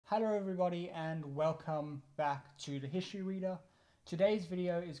Hello everybody and welcome back to the History Reader. Today's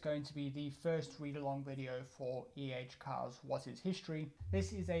video is going to be the first read-along video for E.H Carr's What is History?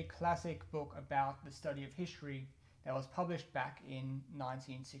 This is a classic book about the study of history that was published back in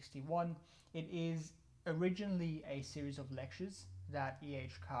 1961. It is originally a series of lectures that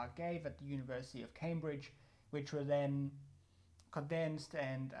E.H Carr gave at the University of Cambridge, which were then condensed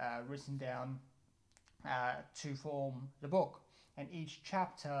and written down to form the book. And each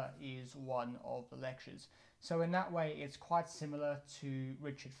chapter is one of the lectures. So in that way, it's quite similar to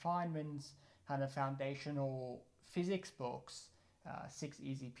Richard Feynman's kind of foundational physics books, 6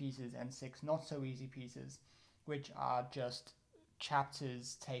 Easy Pieces and 6 Not So Easy Pieces, which are just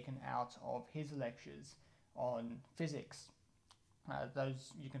chapters taken out of his lectures on physics.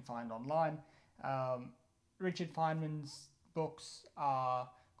 Those you can find online. Richard Feynman's books are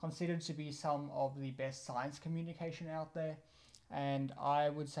considered to be some of the best science communication out there. And I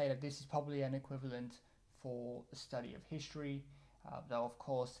would say that this is probably an equivalent for the study of history, though of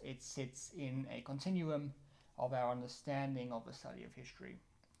course it sits in a continuum of our understanding of the study of history.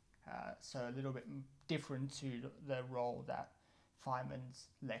 So a little bit different to the role that Feynman's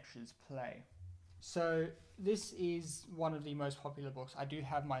lectures play. So this is one of the most popular books. I do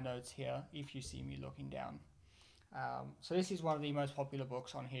have my notes here if you see me looking down. So this is one of the most popular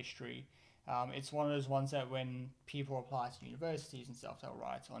books on history. It's one of those ones that when people apply to universities and stuff, they'll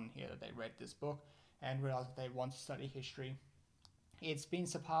write on here that they read this book and realize that they want to study history. It's been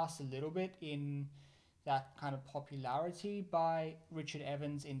surpassed a little bit in that kind of popularity by Richard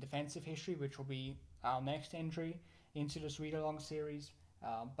Evans in Defense of History, which will be our next entry into this read-along series,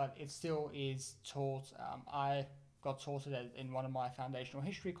 but it still is taught. I got taught it in one of my foundational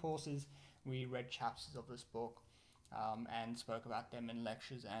history courses. We read chapters of this book and spoke about them in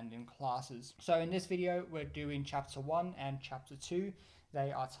lectures and in classes. So in this video, we're doing chapter 1 and chapter 2.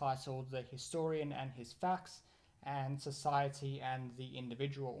 They are titled The Historian and His Facts and Society and the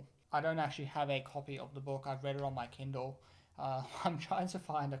Individual. I don't actually have a copy of the book. I've read it on my Kindle. I'm trying to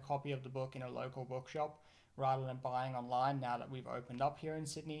find a copy of the book in a local bookshop rather than buying online now that we've opened up here in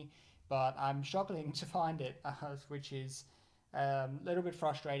Sydney, but I'm struggling to find it, which is a little bit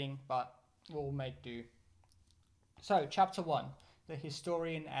frustrating, but we'll make do. So, chapter 1, The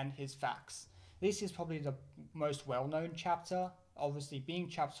Historian and His Facts. This is probably the most well-known chapter. Obviously, being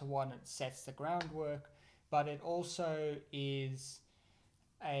chapter 1, it sets the groundwork, but it also is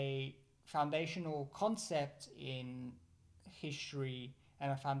a foundational concept in history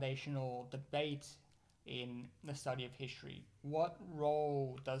and a foundational debate in the study of history. What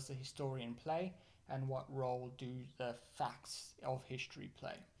role does the historian play, and what role do the facts of history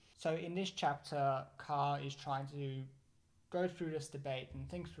play? So in this chapter, Carr is trying to go through this debate and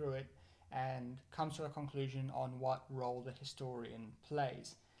think through it and come to a conclusion on what role the historian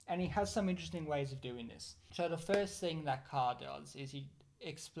plays. And he has some interesting ways of doing this. So the first thing that Carr does is he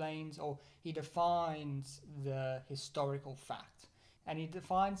explains or he defines the historical fact. And he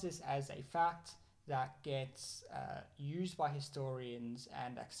defines this as a fact that gets used by historians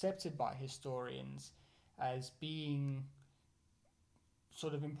and accepted by historians as being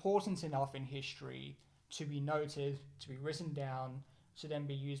sort of important enough in history to be noted, to be written down, to then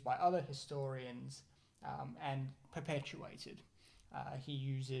be used by other historians and perpetuated. He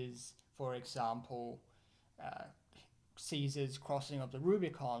uses, for example, Caesar's crossing of the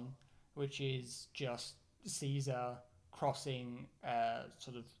Rubicon, which is just Caesar crossing a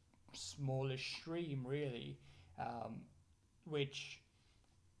sort of smallish stream, really, which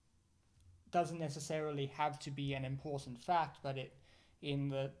doesn't necessarily have to be an important fact, but it in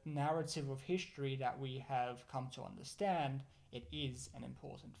the narrative of history that we have come to understand, it is an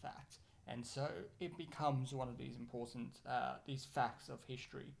important fact. And so it becomes one of these important, these facts of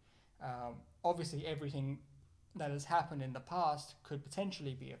history. Obviously, everything that has happened in the past could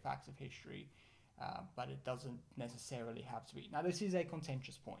potentially be a fact of history, but it doesn't necessarily have to be. Now, this is a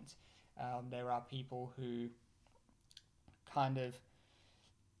contentious point. There are people who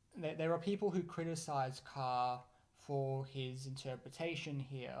there are people who criticize Carr for his interpretation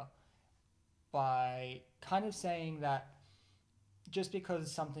here by kind of saying that just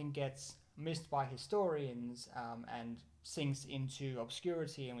because something gets missed by historians and sinks into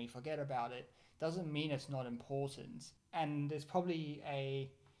obscurity and we forget about it doesn't mean it's not important. And there's probably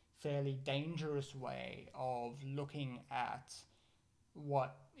a fairly dangerous way of looking at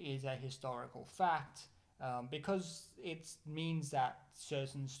what is a historical fact, because it means that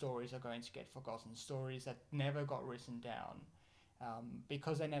certain stories are going to get forgotten, stories that never got written down.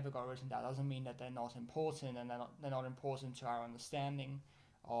 Because they never got written down doesn't mean that they're not important, and they're not important to our understanding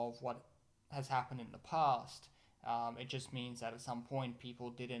of what has happened in the past. It just means that at some point people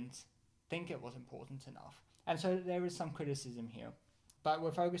didn't think it was important enough. And so there is some criticism here. But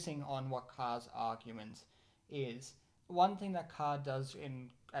we're focusing on what Carr's argument is. One thing that Carr does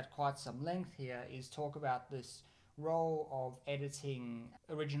at quite some length here is talk about this role of editing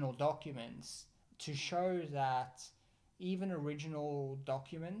original documents to show that even original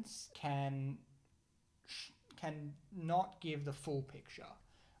documents can not give the full picture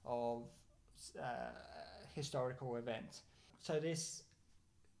of historical events. So this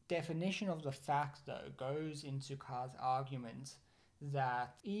definition of the fact, though, goes into Carr's argument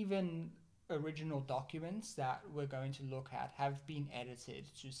that even original documents that we're going to look at have been edited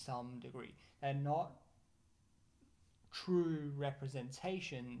to some degree. They're not true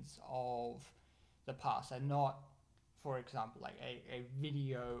representations of the past. They're not, for example, like a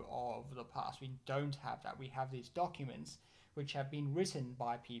video of the past. We don't have that. We have these documents which have been written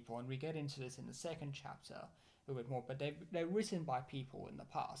by people, and we get into this in the second chapter a bit more, but they're written by people in the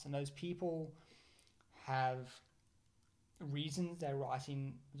past, and those people have reasons they're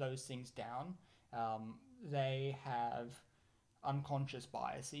writing those things down. They have unconscious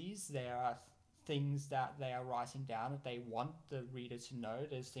biases. There are things that they are writing down that they want the reader to know.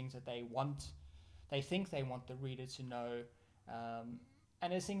 There's things that they think they want the reader to know,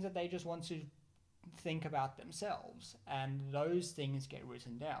 and there's things that they just want to think about themselves, and those things get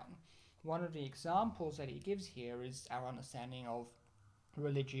written down. One of the examples that he gives here is our understanding of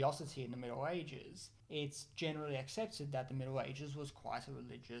religiosity in the Middle Ages. It's generally accepted that the Middle Ages was quite a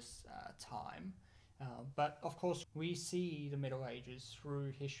religious time, but of course we see the Middle Ages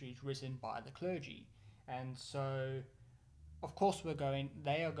through histories written by the clergy, and so of course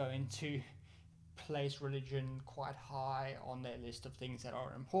they are going to place religion quite high on their list of things that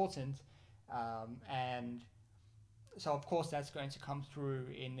are important, and so of course that's going to come through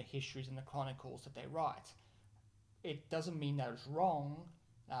in the histories and the chronicles that they write. It doesn't mean that it's wrong,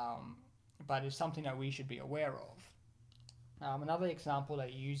 but it's something that we should be aware of. Another example that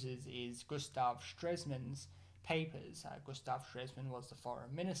he uses is Gustav Stresemann's papers. Gustav Stresemann was the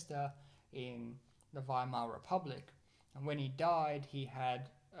foreign minister in the Weimar Republic, and when he died he had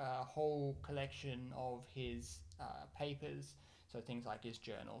a whole collection of his papers, so things like his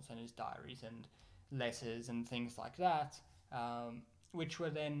journals and his diaries and letters and things like that, which were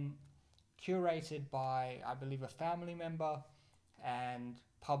then curated by, I believe, a family member and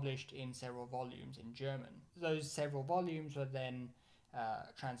published in several volumes in German. Those several volumes were then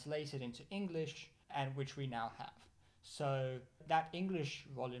translated into English, and which we now have. So that English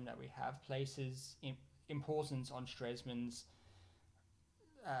volume that we have places importance on Stresemann's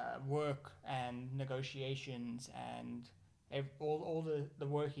work and negotiations and all the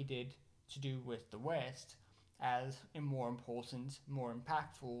work he did to do with the West as more important, more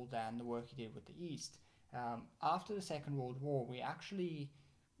impactful than the work he did with the East. After the Second World War, we actually,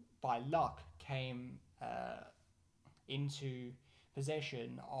 by luck, came into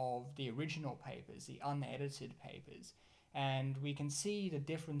possession of the original papers, the unedited papers, and we can see the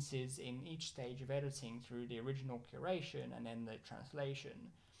differences in each stage of editing through the original curation and then the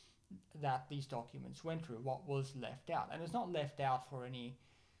translation that these documents went through, what was left out. And it's not left out for any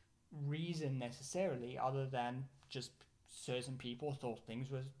reason necessarily other than just certain people thought things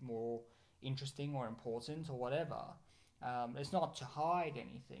were more interesting or important or whatever. It's not to hide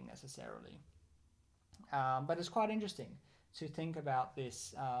anything necessarily, but it's quite interesting to think about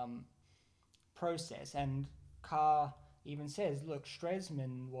this process. And Carr even says, look,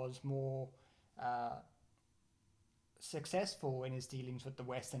 Stresemann was more successful in his dealings with the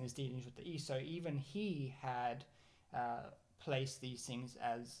West and his dealings with the East, so even he had placed these things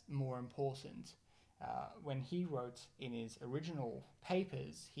as more important. When he wrote in his original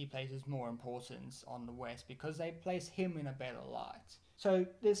papers, he places more importance on the West because they place him in a better light. So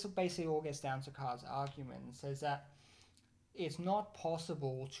this basically all gets down to Carr's argument and says that it's not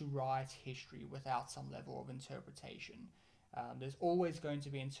possible to write history without some level of interpretation. There's always going to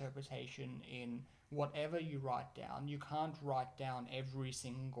be interpretation in whatever you write down. You can't write down every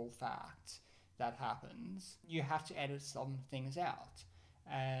single fact that happens. You have to edit some things out,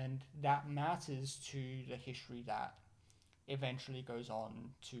 and that matters to the history that eventually goes on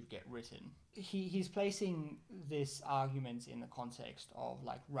to get written. He's placing this argument in the context of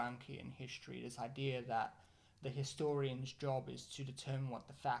like Rankian history, this idea that the historian's job is to determine what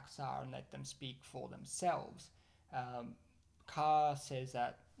the facts are and let them speak for themselves. Carr says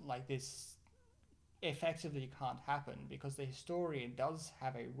that like this effectively can't happen because the historian does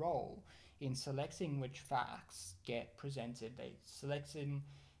have a role in selecting which facts get presented. They selecting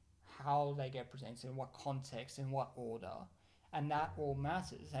how they get presented, in what context, in what order, And that all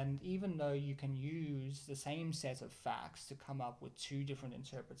matters. And even though you can use the same set of facts to come up with two different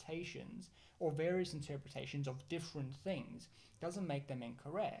interpretations or various interpretations of different things, doesn't make them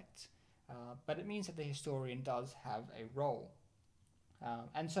incorrect. But it means that the historian does have a role.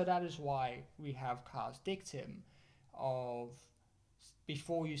 And so that is why we have Carr's dictum of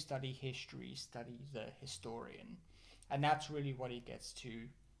before you study history, study the historian. And that's really what he gets to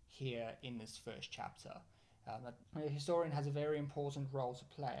here in this first chapter. The historian has a very important role to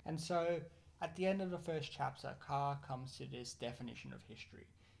play. And so at the end of the first chapter, Carr comes to this definition of history.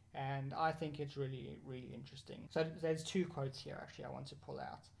 And I think it's really, really interesting. So there's two quotes here actually I want to pull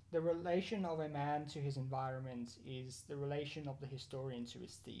out. The relation of a man to his environment is the relation of the historian to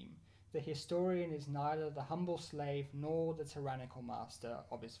his theme. The historian is neither the humble slave nor the tyrannical master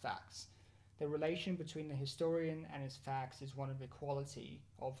of his facts. The relation between the historian and his facts is one of equality,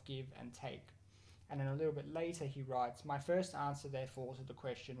 of give and take. And then a little bit later he writes, my first answer therefore to the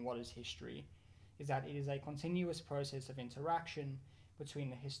question, what is history, is that it is a continuous process of interaction between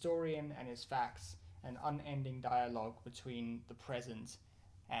the historian and his facts, an unending dialogue between the present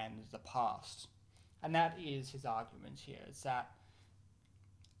and the past. And that is his argument here, is that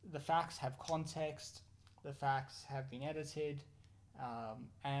the facts have context, the facts have been edited,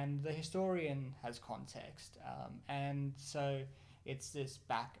 and the historian has context. And so it's this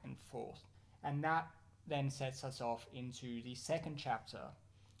back and forth. And that then sets us off into the second chapter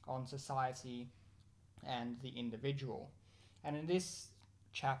on society and the individual. And in this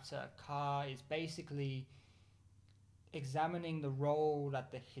chapter, Carr is basically examining the role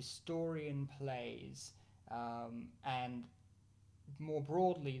that the historian plays, and more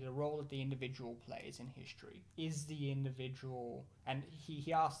broadly the role that the individual plays in history. Is the individual, and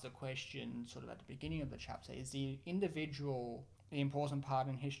he asks the question sort of at the beginning of the chapter, is the individual the important part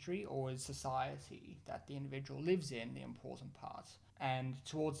in history, or is society that the individual lives in the important part? And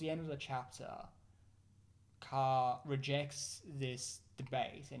towards the end of the chapter, Carr rejects this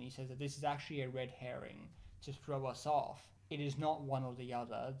debate and he says that this is actually a red herring to throw us off. It is not one or the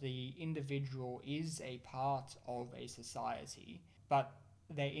other. The individual is a part of a society, but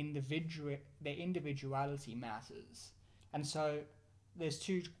their individuality matters. And so there's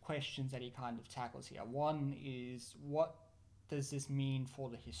two questions that he kind of tackles here. One is, what does this mean for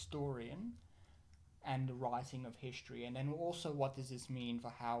the historian and the writing of history? And then also, what does this mean for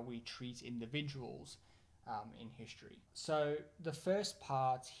how we treat individuals in history? So the first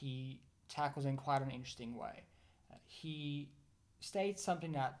part he tackles in quite an interesting way. He states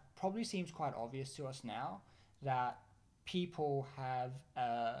something that probably seems quite obvious to us now, that people have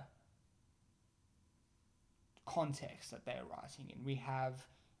a context that they're writing in.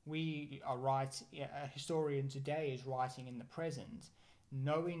 A historian today is writing in the present,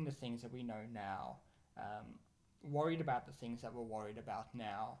 knowing the things that we know now, worried about the things that we're worried about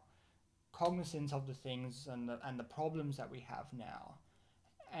now, cognizant of the things and the problems that we have now.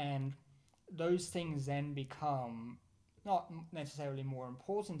 And those things then become not necessarily more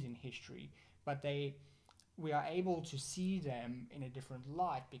important in history, but we are able to see them in a different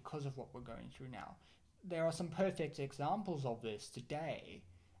light because of what we're going through now. There are some perfect examples of this today.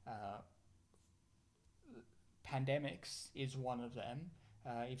 Pandemics is one of them.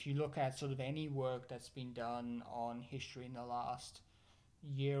 If you look at sort of any work that's been done on history in the last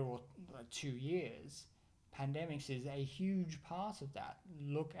year or 2 years, pandemics is a huge part of that.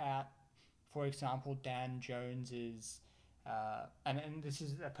 Look at, for example, Dan Jones's, and this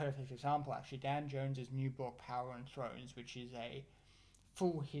is a perfect example actually, Dan Jones's new book, Power and Thrones, which is a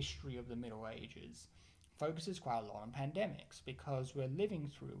full history of the Middle Ages, focuses quite a lot on pandemics because we're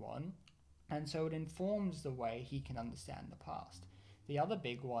living through one, and so it informs the way he can understand the past. The other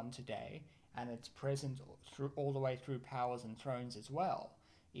big one today, and it's present through all the way through Powers and Thrones as well,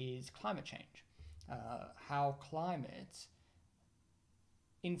 is climate change. How climate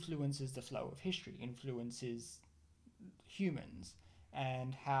influences the flow of history, influences humans,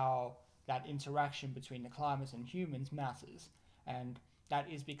 and how that interaction between the climate and humans matters. And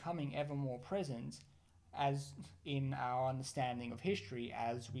that is becoming ever more present as in our understanding of history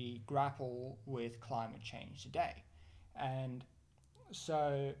as we grapple with climate change today. And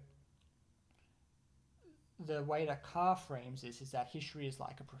so the way that Carr frames this is that history is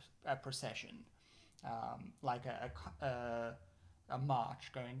like a procession, like a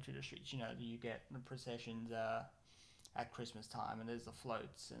march going through the streets. You know, you get the processions at Christmas time, and there's the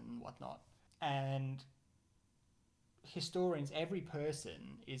floats and whatnot. And historians, every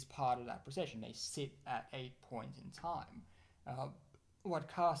person is part of that procession. They sit at a point in time. What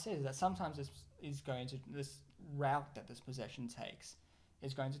Carr says is that sometimes this route that this procession takes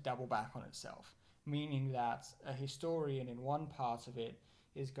is going to double back on itself. meaning that a historian in one part of it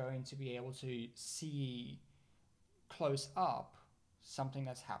is going to be able to see close up something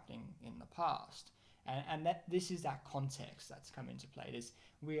that's happening in the past. And that this is that context that's come into play. This,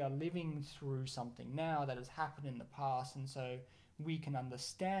 we are living through something now that has happened in the past, and so we can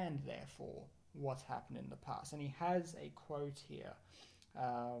understand, therefore, what's happened in the past. And he has a quote here.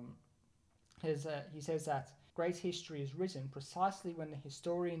 He says that great history is written precisely when the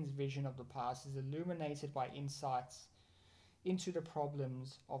historian's vision of the past is illuminated by insights into the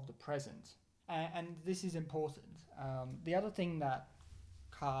problems of the present. And this is important. The other thing that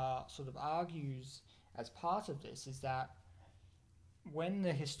Carr sort of argues as part of this is that when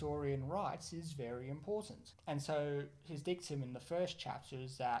the historian writes is very important. And so his dictum in the first chapter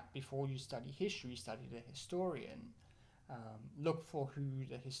is that before you study history, study the historian. Look for who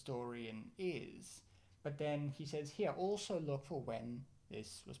the historian is. But then he says here, also look for when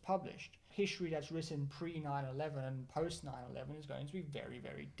this was published. History that's written pre 9/11 and post 9/11 is going to be very,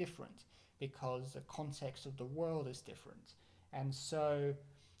 very different because the context of the world is different. And so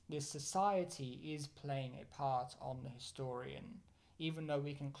this society is playing a part on the historian, even though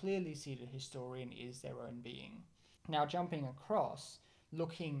we can clearly see the historian is their own being. Now, jumping across,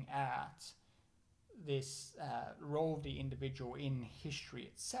 looking at this role of the individual in history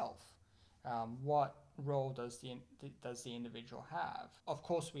itself. What role does the individual have? Of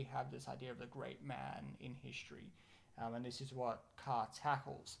course, we have this idea of the great man in history, and this is what Carr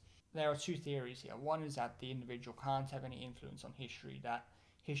tackles. There are two theories here. One is that the individual can't have any influence on history, that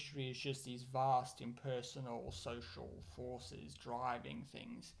history is just these vast impersonal social forces driving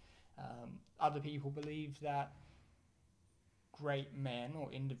things. Other people believe that great men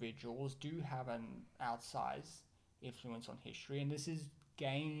or individuals do have an outsized influence on history, and this is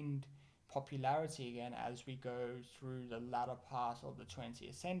gained popularity again as we go through the latter part of the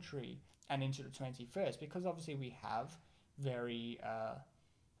 20th century and into the 21st, because obviously we have very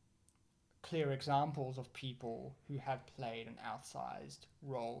clear examples of people who have played an outsized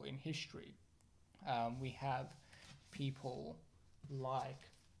role in history. We have people like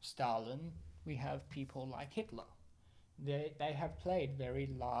Stalin, we have people like Hitler. They have played very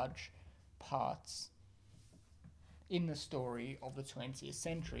large parts in the story of the 20th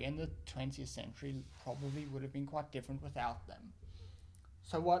century, and the 20th century probably would have been quite different without them.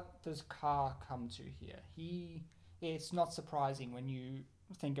 So what does Carr come to here? It's not surprising when you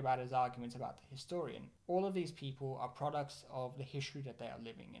think about his arguments about the historian. All of these people are products of the history that they are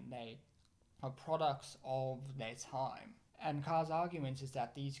living in. They are products of their time. And Carr's argument is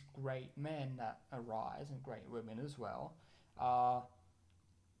that these great men that arise, and great women as well, are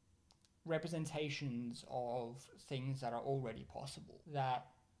representations of things that are already possible. That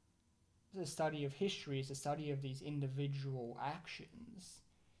the study of history is the study of these individual actions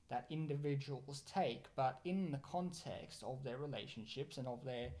that individuals take, but in the context of their relationships and of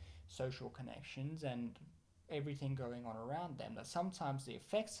their social connections and everything going on around them, that sometimes the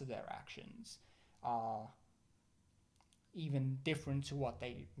effects of their actions are even different to what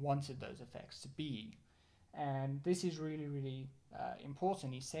they wanted those effects to be. And this is really, really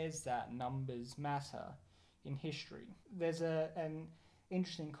important. He says that numbers matter in history. There's an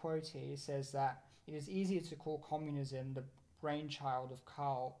interesting quote here. He says that it is easier to call communism the brainchild of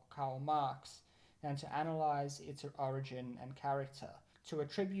Karl Marx than to analyze its origin and character, to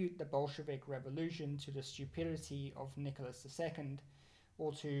attribute the Bolshevik Revolution to the stupidity of Nicholas II,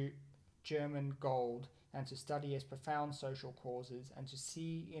 or to German gold, and to study its profound social causes, and to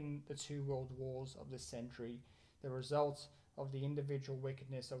see in the two world wars of this century the result of the individual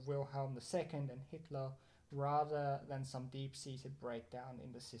wickedness of Wilhelm II and Hitler, rather than some deep-seated breakdown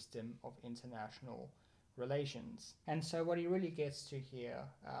in the system of international relations. And so what he really gets to here,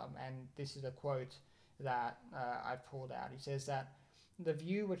 and this is a quote that I've pulled out, he says that the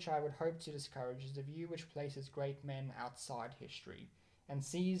view which I would hope to discourage is the view which places great men outside history, and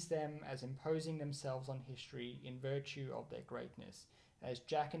sees them as imposing themselves on history in virtue of their greatness, as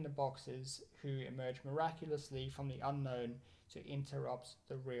jack-in-the-boxes who emerge miraculously from the unknown to interrupt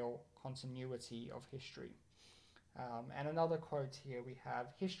the real continuity of history. And another quote here we have,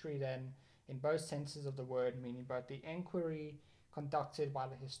 history then, in both senses of the word, meaning both the enquiry conducted by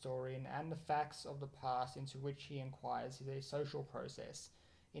the historian and the facts of the past into which he inquires, is a social process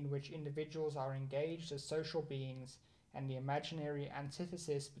in which individuals are engaged as social beings, and the imaginary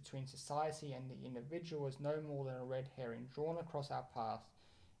antithesis between society and the individual is no more than a red herring drawn across our path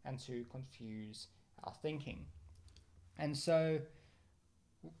and to confuse our thinking. And so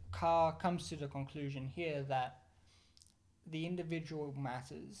Carr comes to the conclusion here that the individual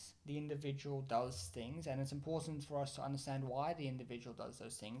matters, the individual does things, and it's important for us to understand why the individual does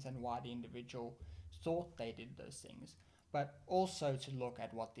those things and why the individual thought they did those things, but also to look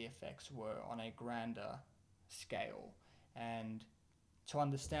at what the effects were on a grander scale, and to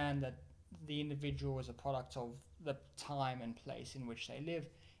understand that the individual is a product of the time and place in which they live,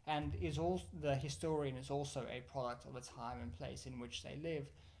 and is also the historian is also a product of the time and place in which they live.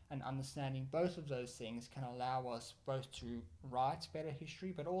 And understanding both of those things can allow us both to write better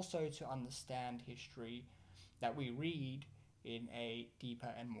history, but also to understand history that we read in a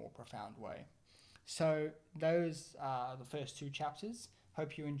deeper and more profound way. So those are the first two chapters.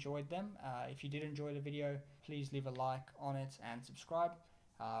 Hope you enjoyed them. If you did enjoy the video, please leave a like on it and subscribe.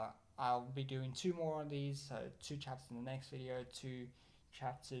 I'll be doing 2 more of these, so 2 chapters in the next video, 2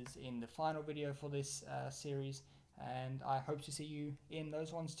 chapters in the final video for this series, and I hope to see you in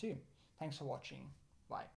those ones too. Thanks for watching. Bye.